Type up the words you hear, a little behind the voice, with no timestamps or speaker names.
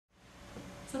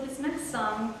So this next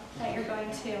song that you're going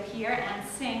to hear and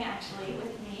sing actually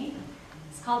with me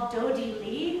is called Dodi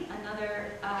Li,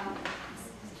 another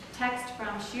text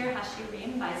from Shir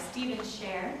HaShirim by Stephen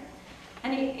Scher.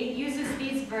 And it uses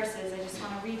these verses. I just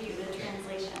want to read you the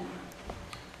translation.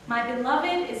 My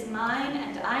beloved is mine,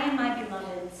 and I am my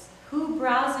beloved's. Who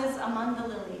browses among the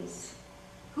lilies?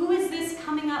 Who is this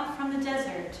coming up from the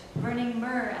desert, burning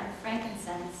myrrh and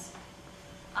frankincense?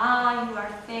 Ah, you are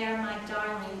fair, my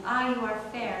darling. Ah, you are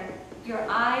fair. Your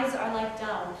eyes are like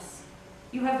doves.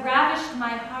 You have ravished my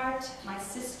heart, my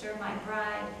sister, my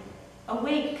bride.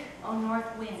 Awake, O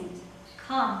north wind.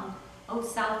 Come, O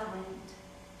south wind.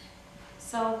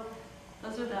 So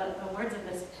those are the words of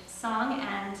this song,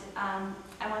 and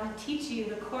I want to teach you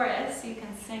the chorus so you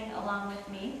can sing along with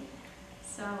me.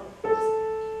 So just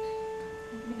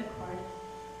give me the chord.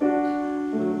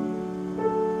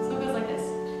 So it goes like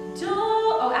this.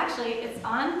 Oh, actually, it's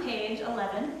on page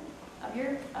 11 of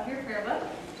your prayer book,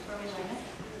 where we learn it.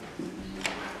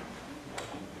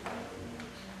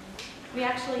 We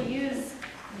actually use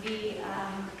the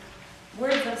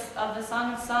words of the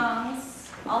Song of Songs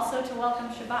also to welcome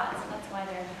Shabbat, so that's why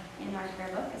they're in our prayer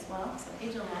book as well. So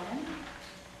page 11,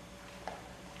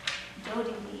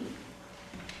 Dodi Li.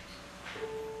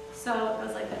 So it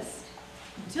goes like this.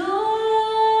 Dodi